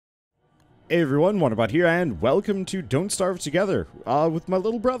Hey everyone, Wanderbot here, and welcome to Don't Starve Together, with my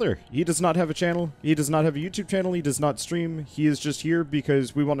little brother. He does not have a channel, he does not have a YouTube channel, he does not stream, he is just here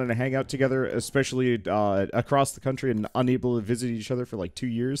because we wanted to hang out together, especially across the country and unable to visit each other for like 2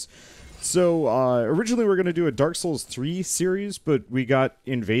 years. So, originally we were going to do a Dark Souls 3 series, but we got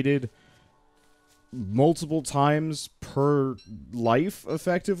invaded multiple times per life,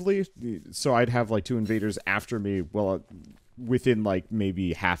 effectively, so I'd have like 2 invaders after me, well, within like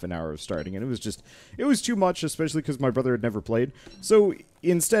maybe half an hour of starting, and it was too much, especially because my brother had never played. So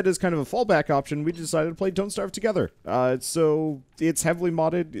instead, as kind of a fallback option, we decided to play Don't Starve Together. So it's heavily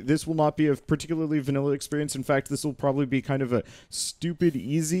modded. This will not be a particularly vanilla experience. In fact, this will probably be kind of a stupid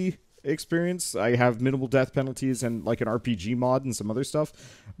easy experience. I have minimal death penalties and like an RPG mod and some other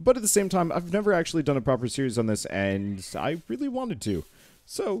stuff, but at the same time, I've never actually done a proper series on this, and I really wanted to.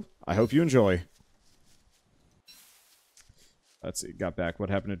 So I hope you enjoy. Let's see, got back. What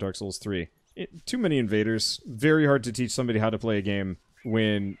happened to Dark Souls 3? Too many invaders. Very hard to teach somebody how to play a game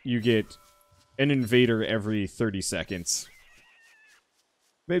when you get an invader every 30 seconds.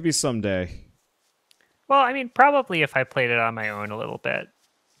 Maybe someday. Well, I mean, probably if I played it on my own a little bit,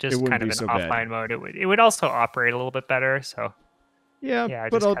 just kind of in offline mode, it would also operate a little bit better, so... Yeah,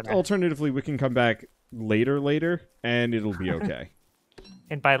 but alternatively, we can come back later, and it'll be okay.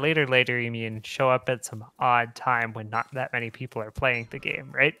 And by later, you mean show up at some odd time when not that many people are playing the game,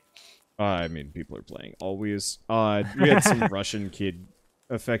 right? I mean, people are playing always. We had some Russian kid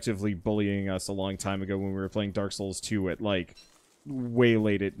effectively bullying us a long time ago when we were playing Dark Souls 2 at, like, way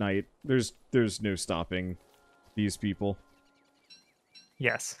late at night. There's no stopping these people.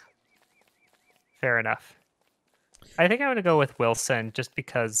 Yes. Fair enough. I think I'm going to go with Wilson, just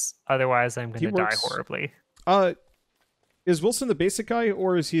because otherwise I'm going to die horribly. Is Wilson the basic guy,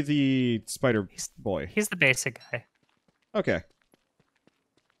 or is he the spider boy? He's the basic guy. Okay.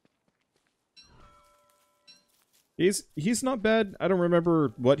 He's not bad. I don't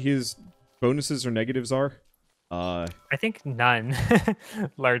remember what his bonuses or negatives are. I think none,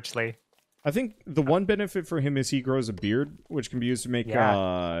 largely. I think the one benefit for him is he grows a beard, which can be used to make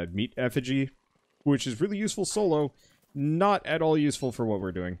meat effigy, which is really useful solo. Not at all useful for what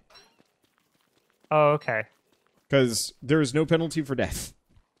we're doing. Oh, okay. Because there is no penalty for death.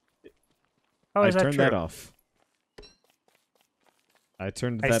 Oh, is that true? I turned that off. I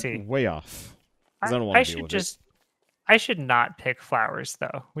turned that way off. I don't want to deal with it. I should not pick flowers,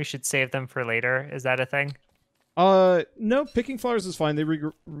 though. We should save them for later. Is that a thing? No, picking flowers is fine. They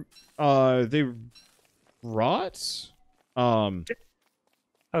rot?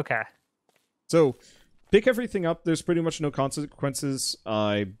 Okay. So, pick everything up. There's pretty much no consequences.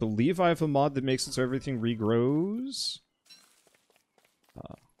 I believe I have a mod that makes it so everything regrows.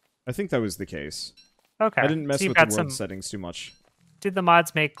 I think that was the case. Okay. I didn't mess with the world settings too much. Did the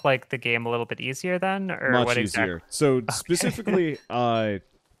mods make like the game a little bit easier then, or much what easier? Exactly? So okay.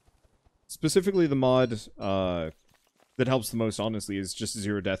 specifically the mod that helps the most, honestly, is just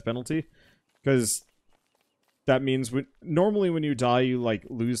 0 death penalty, because that means normally when you die, you like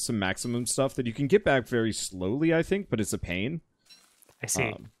lose some maximum stuff that you can get back very slowly, I think, but it's a pain. I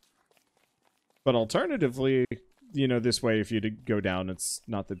see. But alternatively, you know, this way, if you go down, it's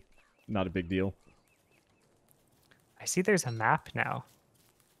not a big deal. I see there's a map now.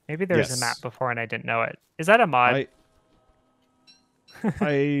 Maybe there was a map before and I didn't know it. Is that a mod?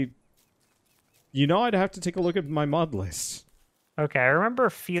 You know, I'd have to take a look at my mod list. Okay, I remember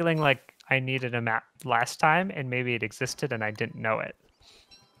feeling like I needed a map last time, and maybe it existed and I didn't know it.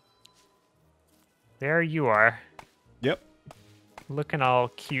 There you are. Yep. Looking all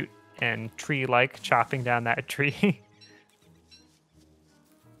cute and tree-like, chopping down that tree.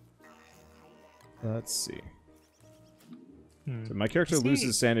 Let's see. So my character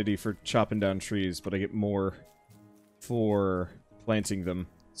loses sanity for chopping down trees, but I get more for planting them.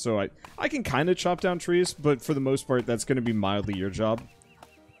 So I can kind of chop down trees, but for the most part, that's going to be mildly your job.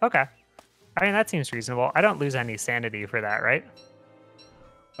 Okay. I mean, that seems reasonable. I don't lose any sanity for that, right?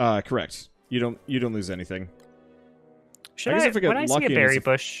 Correct. You don't lose anything. When I see a berry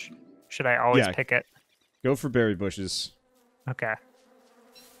bush, should I always pick it? Go for berry bushes. Okay.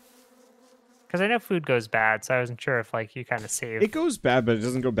 Because I know food goes bad, so I wasn't sure if like you kind of save. It goes bad, but it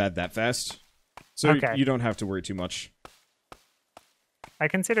doesn't go bad that fast. So you don't have to worry too much. I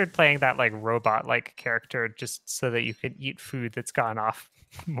considered playing that like robot-like character just so that you could eat food that's gone off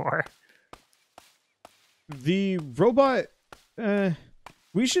more. The robot,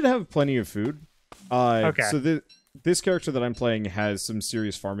 we should have plenty of food. Okay. So this character that I'm playing has some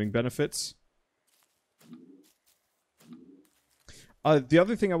serious farming benefits. The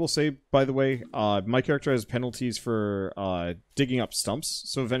other thing I will say, by the way, my character has penalties for digging up stumps.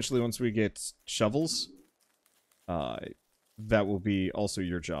 So eventually, once we get shovels, that will be also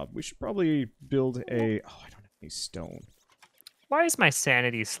your job. We should probably build a... Oh, I don't have any stone. Why is my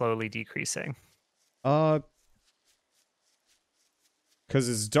sanity slowly decreasing? Because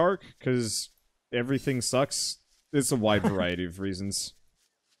it's dark, because everything sucks. It's a wide variety of reasons.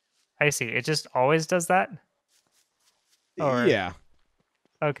 I see. It just always does that? Or... Yeah.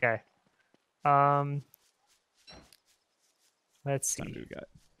 Okay. Let's see.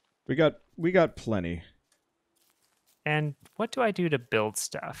 We got plenty. And what do I do to build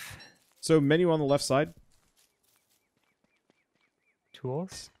stuff? So menu on the left side.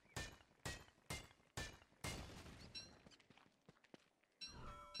 Tools?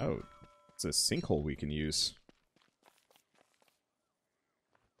 Oh, it's a sinkhole we can use.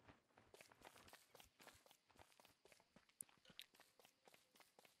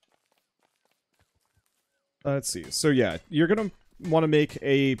 Let's see. So yeah, you're gonna want to make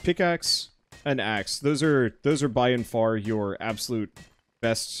a pickaxe, an axe. Those are by and far your absolute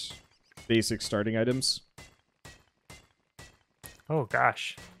best basic starting items. Oh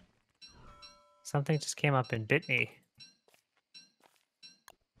gosh. Something just came up and bit me.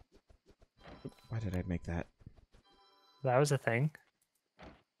 Why did I make that? That was a thing.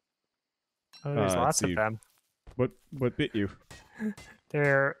 Oh, there's let's lots of see. them. What bit you?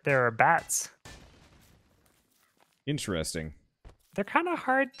 There are bats. Interesting. They're kind of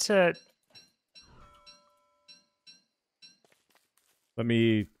hard to...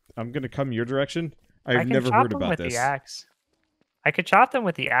 I'm gonna come your direction. I've I can never chop heard them about with this. the axe. I could chop them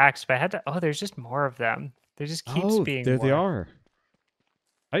with the axe, but I had to... Oh, there's just more of them. There just keeps being there more. they are.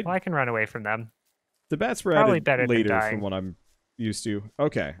 Well, I can run away from them. The bats were Probably added better than later dying. from what I'm used to.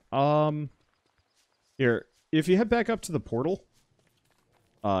 Okay. Here, if you head back up to the portal,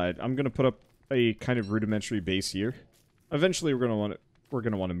 I'm gonna put up a kind of rudimentary base here. Eventually, we're gonna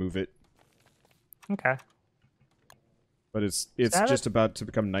want to move it, Okay. but it's that just about to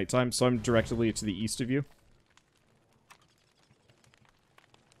become nighttime, so I'm directly to the east of you.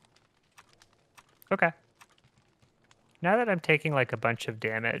 Okay. Now that I'm taking like a bunch of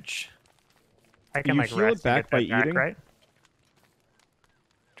damage, I can You like heal rest it back and by get that back, eating? right?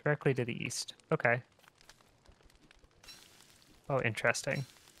 Directly to the east. Okay. Oh, interesting.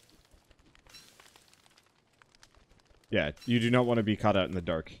 Yeah, you do not want to be caught out in the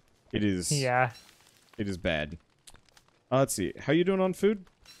dark. It is Yeah. It is bad. Let's see. How you doing on food?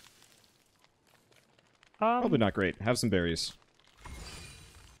 Probably not great. Have some berries.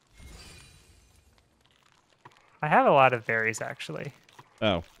 I have a lot of berries actually.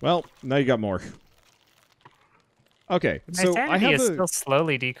 Oh, well, now you got more. Okay, My so I sanity have is still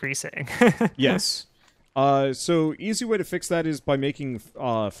slowly decreasing. Yes. So easy way to fix that is by making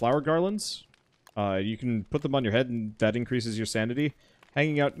flower garlands. You can put them on your head, and that increases your sanity.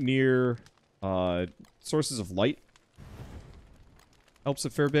 Hanging out near sources of light helps a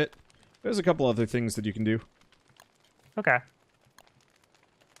fair bit. There's a couple other things that you can do. Okay.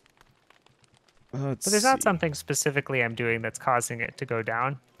 Let's But there's not see. something specifically I'm doing that's causing it to go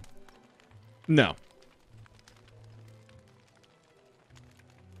down. No.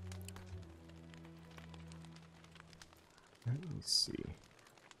 Let me see.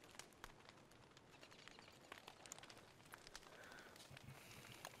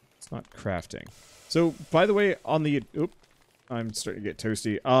 It's not crafting. So, by the way, on the... Oop, I'm starting to get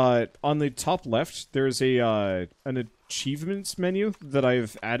toasty. On the top left, there's a an achievements menu that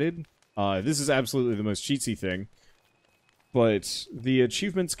I've added. This is absolutely the most cheatsy thing. But the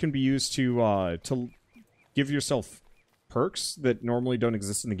achievements can be used to give yourself perks that normally don't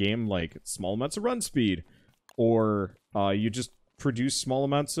exist in the game, like small amounts of run speed, or you just produce small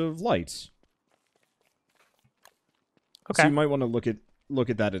amounts of light. Okay. So you might want to look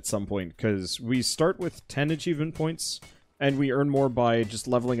at that at some point, because we start with 10 achievement points, and we earn more by just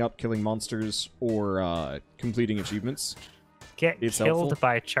leveling up, killing monsters, or completing achievements. Get killed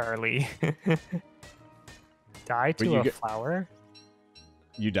by Charlie. Die to a flower?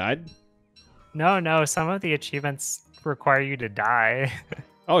 You died? No, some of the achievements require you to die.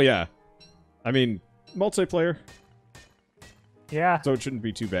 Oh, yeah. I mean, multiplayer, Yeah. so it shouldn't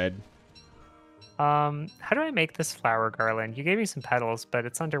be too bad. How do I make this flower garland? You gave me some petals, but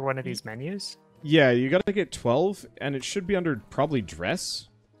it's under one of these menus? Yeah, you gotta get 12, and it should be under probably dress.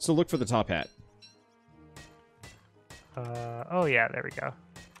 So look for the top hat. Oh yeah, there we go.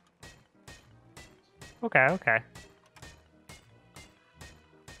 Okay.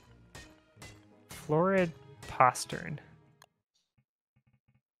 Florid postern.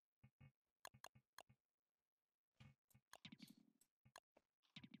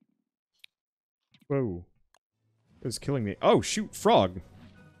 Whoa. It's killing me. Oh, shoot, frog.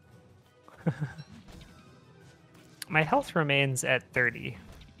 My health remains at 30.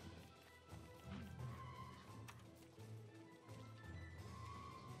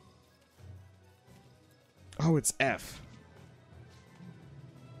 Oh, it's F.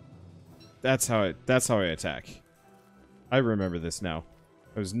 That's how I attack. I remember this now.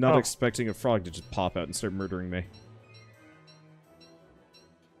 I was not expecting a frog to just pop out and start murdering me.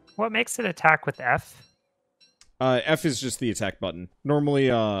 What makes it attack with F? F is just the attack button. Normally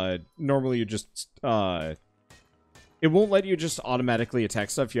you just, it won't let you just automatically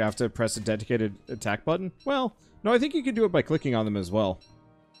attack stuff. You have to press a dedicated attack button. Well, no, I think you can do it by clicking on them as well.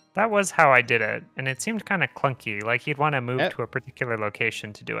 That was how I did it, and it seemed kind of clunky, like you'd want to move to a particular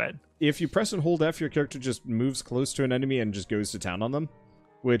location to do it. If you press and hold F, your character just moves close to an enemy and just goes to town on them,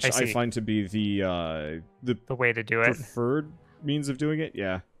 which I find to be the way to do it. Preferred means of doing it,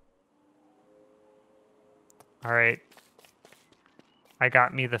 yeah. All right. I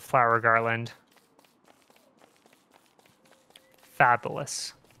got me the flower garland.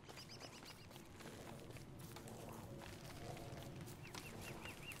 Fabulous.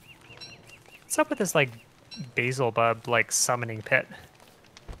 What's up with this, like, basil bulb, like, summoning pit?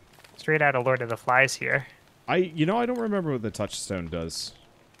 Straight out of Lord of the Flies here. I don't remember what the touchstone does.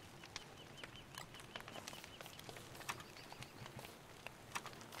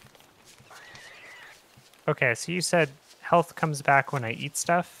 Okay, so you said health comes back when I eat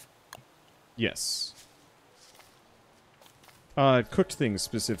stuff? Yes. Cooked things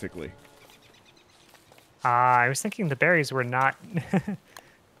specifically. I was thinking the berries were not...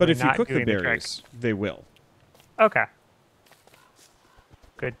 But if you cook the berries, they will. Okay.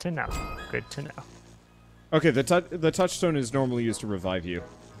 Good to know. Good to know. Okay, the touchstone is normally used to revive you.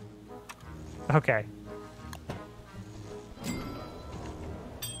 Okay.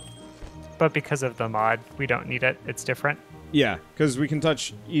 But because of the mod, we don't need it. It's different. Yeah, because we can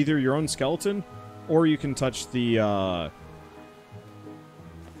touch either your own skeleton, or you can touch the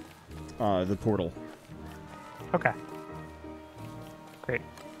portal. Okay. Great.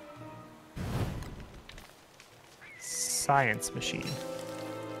 Science machine.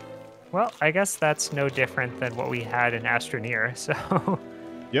 Well, I guess that's no different than what we had in Astroneer, so...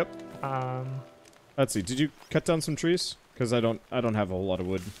 Yep. Let's see, did you cut down some trees? Because I don't have a whole lot of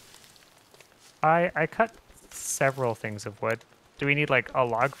wood. I cut several things of wood. Do we need, like, a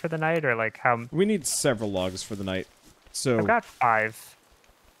log for the night, or, like, how... We need several logs for the night, so... I've got 5.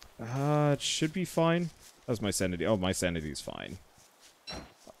 It should be fine. How's my sanity? Oh, my sanity's fine.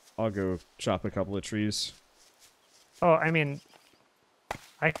 I'll go chop a couple of trees. Oh, I mean,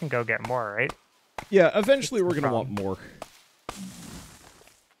 I can go get more, right? Yeah, eventually we're gonna want more.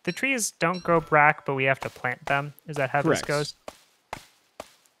 The trees don't grow back, but we have to plant them. Is that how this goes?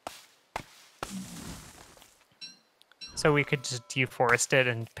 So we could just deforest it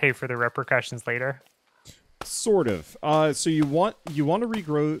and pay for the repercussions later? Sort of. So you want to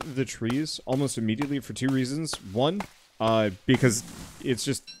regrow the trees almost immediately for 2 reasons. One, because it's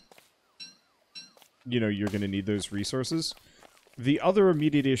just, you're going to need those resources. The other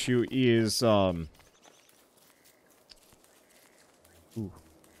immediate issue is, the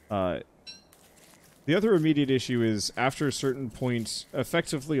other immediate issue is after a certain point,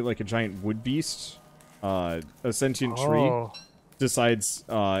 effectively like a giant wood beast, a sentient tree, decides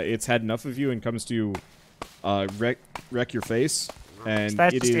it's had enough of you and comes to wreck your face. And so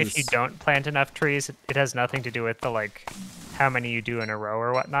that's just if you don't plant enough trees, it has nothing to do with the, like, how many you do in a row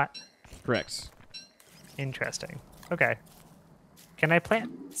or whatnot? Correct. Interesting. Okay. Can I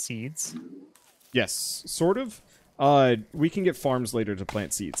plant seeds? Yes, sort of. We can get farms later to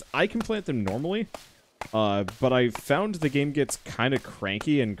plant seeds. I can plant them normally, but I found the game gets kind of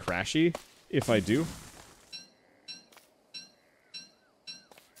cranky and crashy if I do.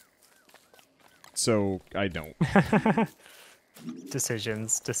 So, I don't.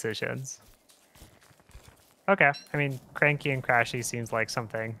 Decisions. Okay, I mean, cranky and crashy seems like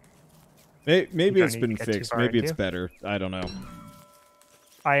something. Maybe it's been fixed. Maybe it's better. I don't know.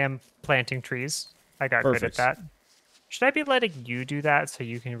 I am planting trees. I got good at that. Should I be letting you do that so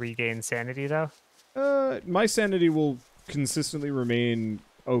you can regain sanity, though? My sanity will consistently remain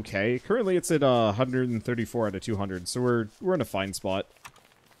okay. Currently, it's at 134 out of 200, so we're in a fine spot.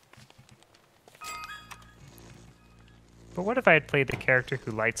 But what if I had played the character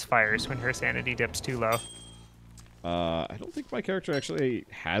who lights fires when her sanity dips too low? I don't think my character actually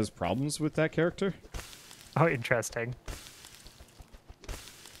has problems with that character. Oh, interesting.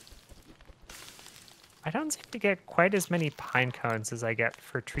 I don't seem to get quite as many pine cones as I get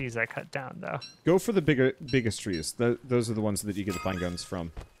for trees I cut down, though. Go for the biggest trees. Those are the ones that you get the pine cones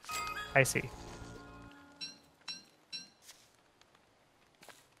from. I see.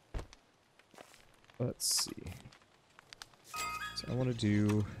 Let's see. So I want to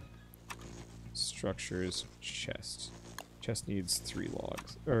do structures, chest. Chest needs 3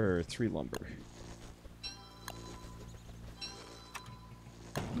 logs, or 3 lumber.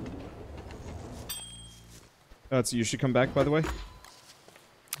 So you should come back, by the way?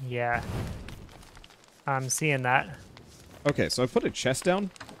 Yeah. I'm seeing that. Okay, so I put a chest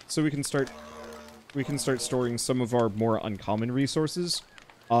down so we can start storing some of our more uncommon resources.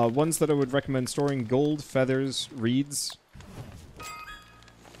 Ones that I would recommend storing: gold, feathers, reeds.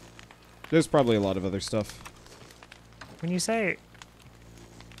 There's probably a lot of other stuff. When you say...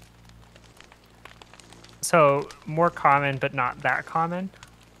 So, more common, but not that common?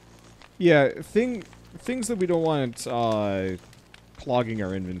 Yeah, things that we don't want clogging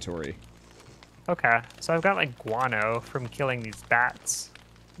our inventory. Okay, so I've got, like, guano from killing these bats.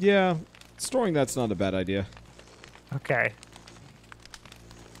 Yeah, storing that's not a bad idea. Okay.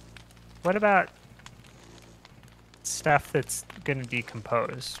 What about stuff that's gonna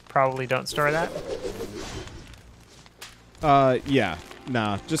decompose? Probably don't store that? Yeah.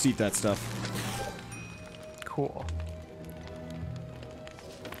 Nah, just eat that stuff. Cool.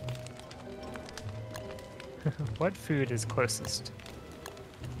 What food is closest?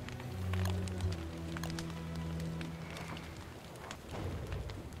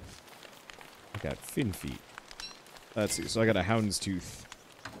 I got fin feet. Let's see, so I got a hound's tooth.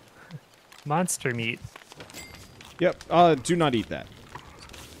 Monster meat. Yep, do not eat that.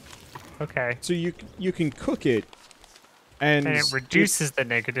 Okay. So you can cook it, and it reduces the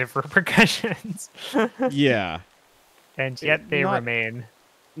negative repercussions. Yeah. And yet they remain.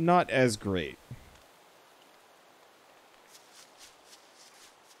 Not as great.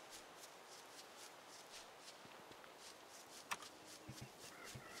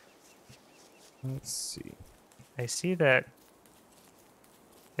 Let's see. I see that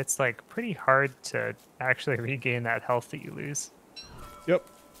it's like pretty hard to actually regain that health that you lose. Yep.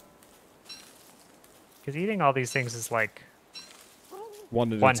 Because eating all these things is like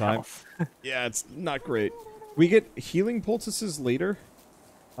one at one a time. Health. Yeah, it's not great. We get healing poultices later.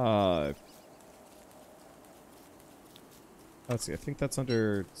 Let's see. I think that's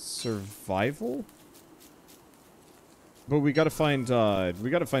under survival. But we gotta find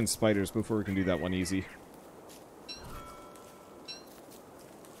spiders before we can do that one easy.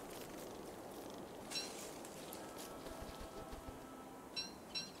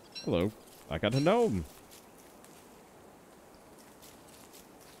 Hello. I got a gnome.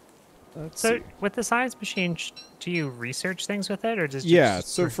 Let's So see. with the science machine, do you research things with it, or does it Yeah,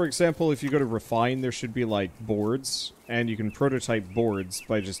 just... so for example, if you go to refine, there should be like boards, and you can prototype boards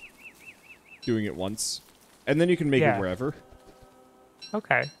by just doing it once. And then you can make it wherever.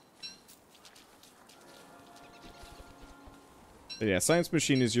 Okay. But yeah, science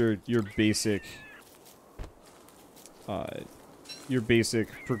machine is your basic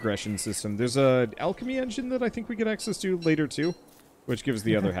progression system. There's a alchemy engine that I think we get access to later too, which gives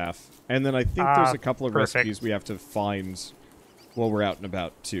the other half. And then I think there's a couple of recipes we have to find while we're out and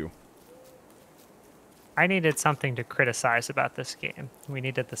about too. I needed something to criticize about this game. We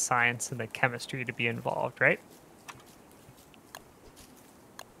needed the science and the chemistry to be involved, right?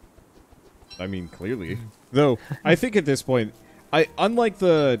 I mean, clearly. Though, I think at this point, unlike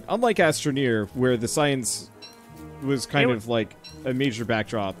Astroneer, where the science was kind of like a major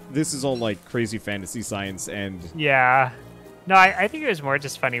backdrop, this is all like crazy fantasy science and... Yeah. No, I think it was more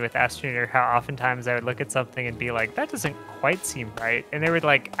just funny with Astroneer how oftentimes I would look at something and be like, that doesn't quite seem right. And there would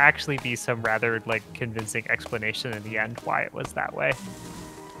like actually be some rather like convincing explanation in the end why it was that way.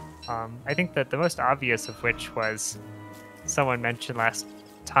 I think that the most obvious of which was someone mentioned last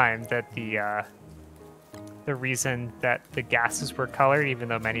time that the reason that the gases were colored, even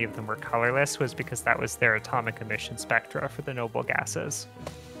though many of them were colorless, was because that was their atomic emission spectra for the noble gases.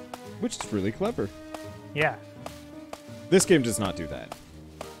 Which is really clever. Yeah. This game does not do that.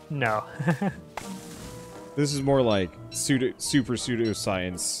 No. This is more like super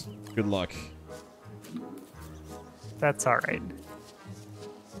pseudoscience. Good luck. That's all right.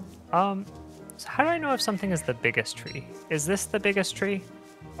 So how do I know if something is the biggest tree? Is this the biggest tree?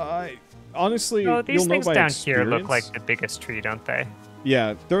 Honestly, No, these you'll know things by down experience. here look like the biggest tree, don't they?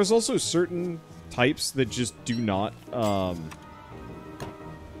 Yeah, there's also certain types that just do not,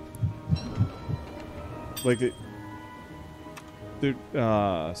 like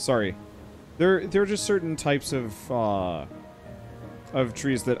sorry. There are just certain types of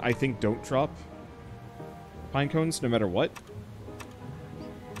trees that I think don't drop pine cones no matter what.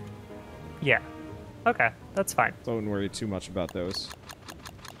 Yeah. Okay, that's fine. Don't worry too much about those.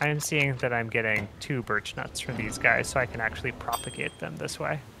 I am seeing that I'm getting 2 birch nuts from these guys, so I can actually propagate them this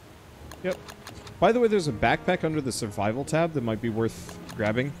way. Yep. By the way, there's a backpack under the survival tab that might be worth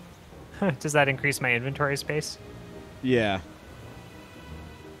grabbing. Does that increase my inventory space? Yeah.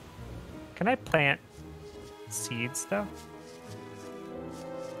 Can I plant seeds, though?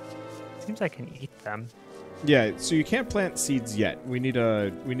 Seems I can eat them. Yeah, so you can't plant seeds yet. We need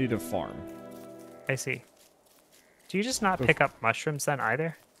a farm. I see. Do you just not pick up mushrooms then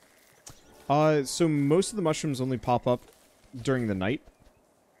either? So most of the mushrooms only pop up during the night.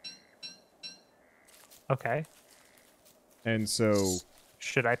 Okay. And so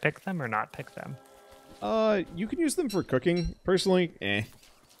Should I pick them or not pick them? you can use them for cooking. Personally, eh.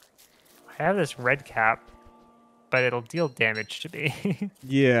 I have this red cap, but it'll deal damage to me.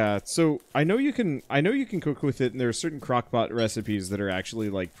 Yeah, so I know you can cook with it, and there are certain crockpot recipes that are actually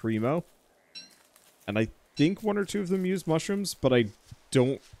like primo. And I think one or two of them use mushrooms, but I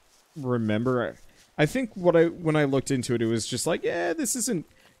don't remember. I think when I looked into it, it was just like, yeah, this isn't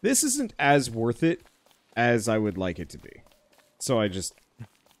as worth it as I would like it to be. So I just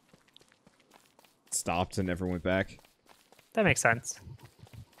stopped and never went back. That makes sense.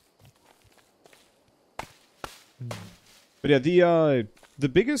 But yeah, the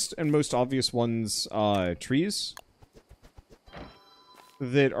biggest and most obvious ones, trees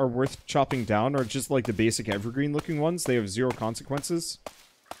that are worth chopping down are just like the basic evergreen looking ones. They have 0 consequences.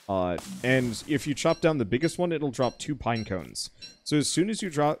 And if you chop down the biggest one, it'll drop 2 pine cones. So as soon as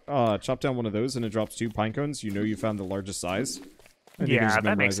you chop down one of those and it drops 2 pine cones, you know you found the largest size. And you can just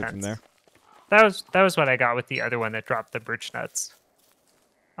that makes memorize it sense. from there. That was what I got with the other one that dropped the birch nuts.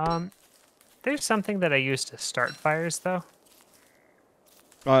 There's something that I use to start fires, though.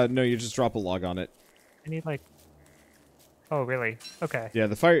 No, you just drop a log on it. I need, like... Oh, really? Okay. Yeah,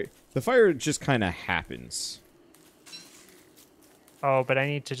 the fire just kind of happens. Oh, but I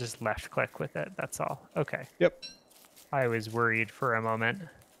need to just left-click with it, that's all. Okay. Yep. I was worried for a moment.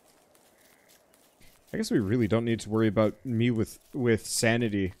 I guess we really don't need to worry about me with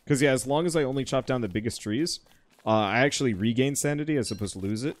sanity. Because, yeah, as long as I only chop down the biggest trees, I actually regain sanity as opposed to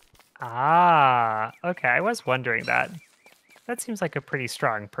lose it. Ah, okay. I was wondering that. That seems like a pretty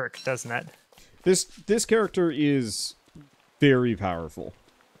strong perk, doesn't it? This character is very powerful.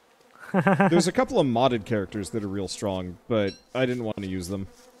 There's a couple of modded characters that are real strong, but I didn't want to use them.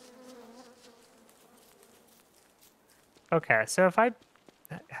 Okay, so if I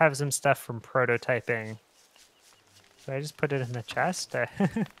have some stuff from prototyping, do I just put it in the chest?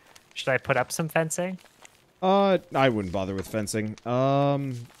 Should I put up some fencing? I wouldn't bother with fencing.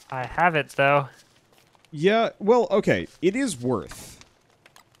 I have it, though. Yeah, well, okay. It is worth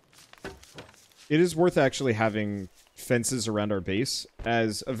actually having fences around our base,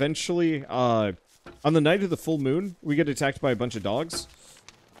 as eventually, on the night of the full moon, we get attacked by a bunch of dogs.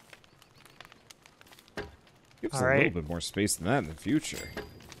 Gives us a little bit more space than that in the future.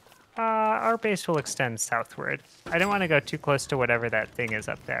 Our base will extend southward. I don't want to go too close to whatever that thing is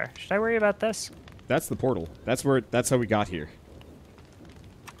up there. Should I worry about this? That's the portal. That's how we got here.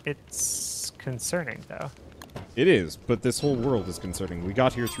 It's concerning, though. It is, but this whole world is concerning. We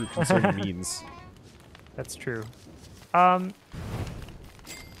got here through concerning means. That's true. There's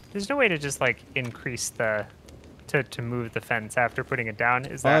no way to just, like, increase the... to move the fence after putting it down,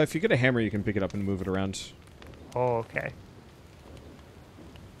 is that... If you get a hammer, you can pick it up and move it around. Oh, okay.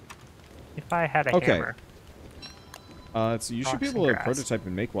 If I had a hammer... So you should be able to prototype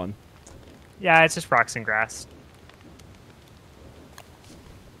and make one. Yeah, it's just rocks and grass.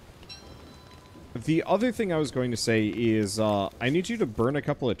 The other thing I was going to say is, I need you to burn a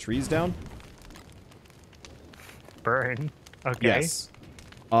couple of trees down. Burn? Okay. Yes.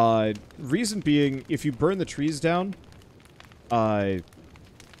 Reason being, if you burn the trees down,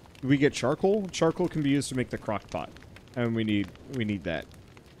 we get charcoal. Charcoal can be used to make the crock pot, and we need that.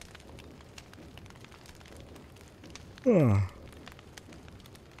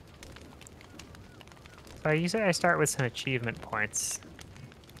 You say I start with some achievement points.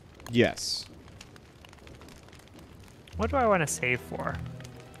 Yes. What do I want to save for?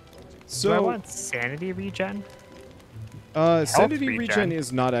 So, do I want sanity regen? sanity regen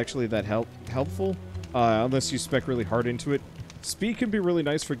is not actually that helpful, unless you spec really hard into it. Speed can be really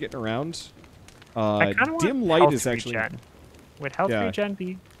nice for getting around. Dim light is actually... Regen. Would health regen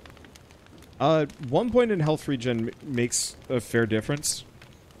be... 1 point in health regen makes a fair difference.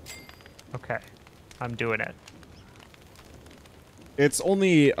 Okay. I'm doing it. It's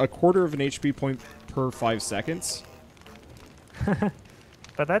only a quarter of an HP point per 5 seconds.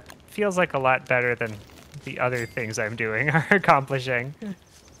 But that feels like a lot better than the other things I'm doing are accomplishing.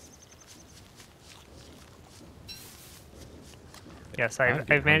 Yes,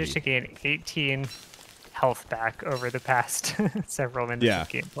 I've managed to gain 18 health back over the past several minutes of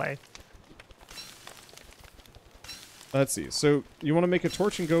gameplay. Let's see. So, you want to make a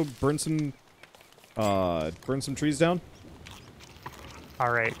torch and go burn some trees down?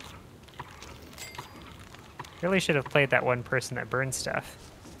 All right. Really should have played that one person that burned stuff.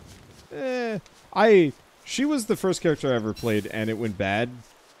 She was the first character I ever played, and it went bad.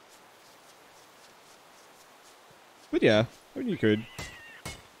 But yeah, I mean, you could.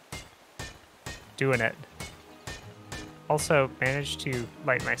 Doing it. Also, managed to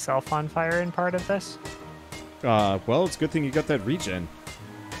light myself on fire in part of this. Well, it's a good thing you got that regen.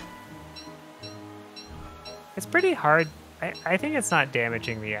 It's pretty hard. I think it's not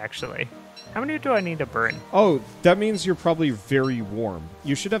damaging me, actually. How many do I need to burn? Oh, that means you're probably very warm.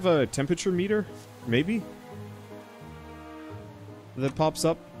 You should have a temperature meter, maybe? That pops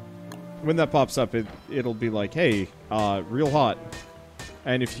up. When that pops up, it'll be like, hey, real hot.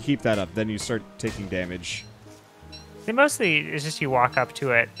 And if you keep that up, then you start taking damage. See, mostly it's just you walk up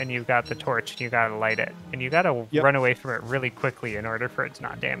to it and you've got the torch and you gotta light it. And you gotta run away from it really quickly in order for it to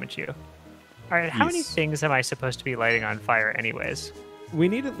not damage you. Alright, how many things am I supposed to be lighting on fire anyways? We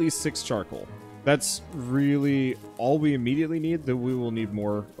need at least 6 charcoal. That's really all we immediately need, though we will need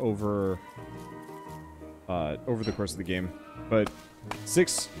more over the course of the game. But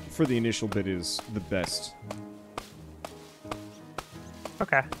 6 for the initial bit is the best.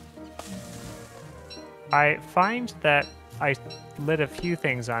 Okay. I find that I lit a few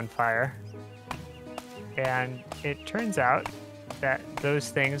things on fire, and it turns out that those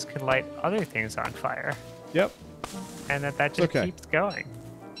things can light other things on fire. Yep. And that just keeps going.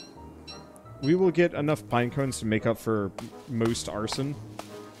 We will get enough pine cones to make up for most arson.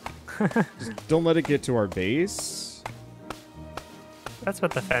 Just don't let it get to our base. That's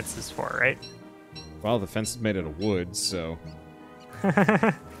what the fence is for, right? Well, the fence is made out of wood, so...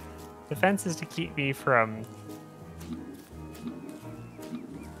 The fence is to keep me from...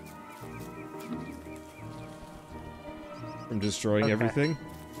 From destroying everything?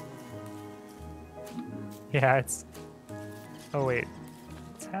 Yeah, it's... Oh, wait.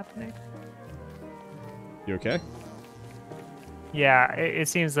 What's happening? You okay? Yeah, it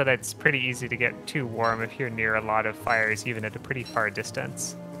seems that it's pretty easy to get too warm if you're near a lot of fires, even at a pretty far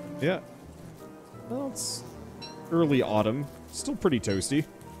distance. Yeah. Well, it's early autumn. Still pretty toasty.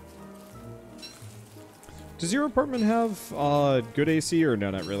 Does your apartment have good AC, or no,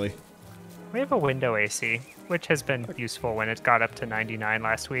 not really? We have a window AC, which has been useful when it got up to 99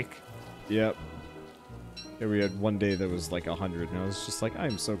 last week. Yep. Yeah, we had one day that was like 100, and I was just like,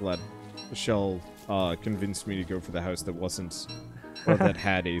 I'm so glad Michelle convinced me to go for the house that wasn't, or that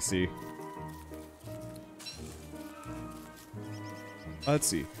had AC. Let's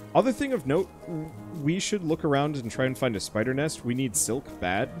see. Other thing of note, we should look around and try and find a spider nest. We need silk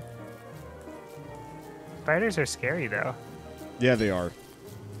bad. Spiders are scary, though. Yeah, they are.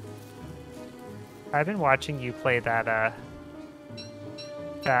 I've been watching you play that,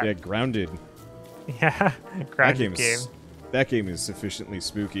 Yeah, Grounded. Yeah, Grounded game. That game is sufficiently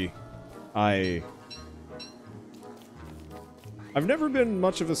spooky. I've never been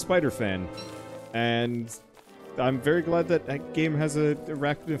much of a spider fan, and I'm very glad that that game has a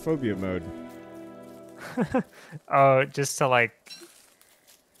arachnophobia mode. Oh, just to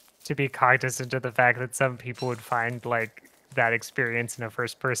be cognizant of the fact that some people would find like that experience in a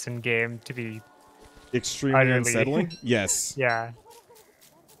first-person game to be extremely unsettling. Yes. Yeah.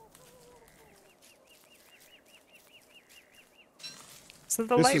 So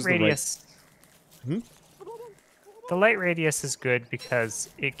the light radius. The light radius is good because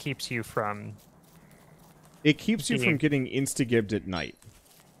it keeps you from. It keeps you from getting insta-gibbed at night.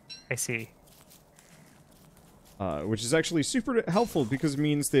 I see. Which is actually super helpful because it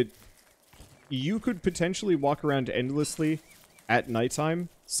means that you could potentially walk around endlessly at nighttime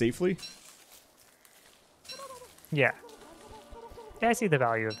safely. Yeah. Yeah, I see the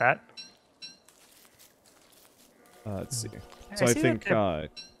value of that. Let's see. So I think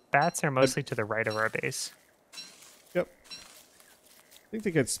bats are mostly to the right of our base. Yep. I think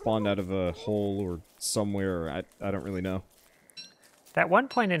they get spawned out of a hole or somewhere. I don't really know. That 1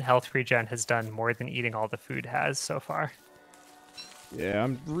 point in health regen has done more than eating all the food has so far. Yeah,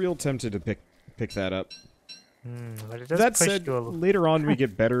 I'm real tempted to pick that up. But it does that push said, you later on we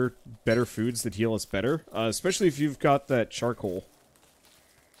get better foods that heal us better, especially if you've got that charcoal.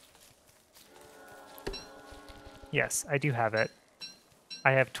 Yes, I do have it.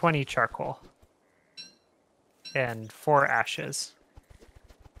 I have 20 charcoal. And 4 ashes.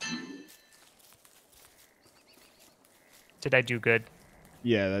 Did I do good?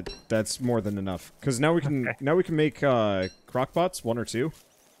 Yeah, that's more than enough. Because now we can make crockpots, 1 or 2,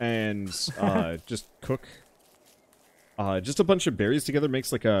 and just cook. Just a bunch of berries together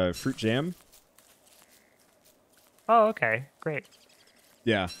makes like a fruit jam. Oh, okay, great.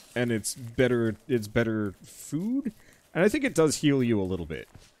 Yeah, and it's better food, and I think it does heal you a little bit.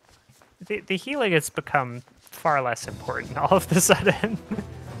 The healing has become far less important all of a sudden.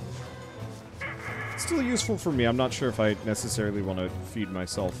 It's still useful for me. I'm not sure if I necessarily want to feed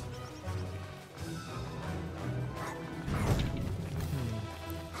myself.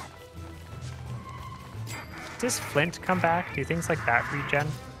 Does Flint come back? Do things like that regen?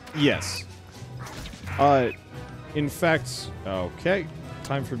 Yes. In fact, okay.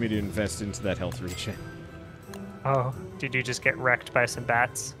 Time for me to invest into that health regen. Oh, did you just get wrecked by some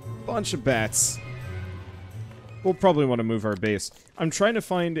bats? Bunch of bats. We'll probably want to move our base. I'm trying to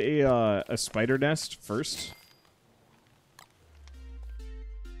find a spider nest first.